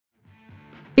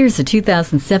Here's a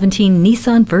 2017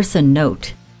 Nissan Versa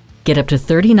Note. Get up to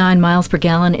 39 miles per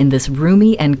gallon in this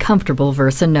roomy and comfortable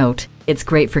Versa Note. It's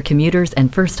great for commuters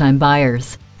and first-time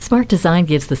buyers. Smart design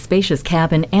gives the spacious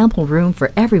cabin ample room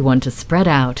for everyone to spread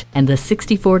out, and the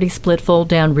 60/40 split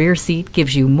fold-down rear seat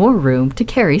gives you more room to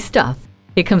carry stuff.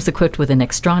 It comes equipped with an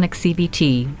Xtronic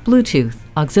CVT, Bluetooth,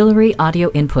 auxiliary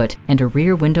audio input, and a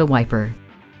rear window wiper.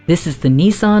 This is the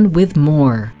Nissan with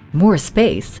more. More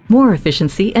space, more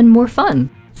efficiency, and more fun.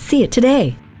 See it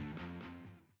today.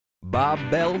 Bob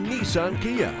Bell Nissan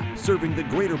Kia, serving the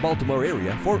greater Baltimore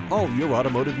area for all your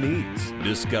automotive needs.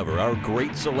 Discover our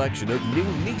great selection of new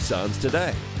Nissans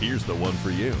today. Here's the one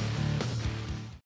for you.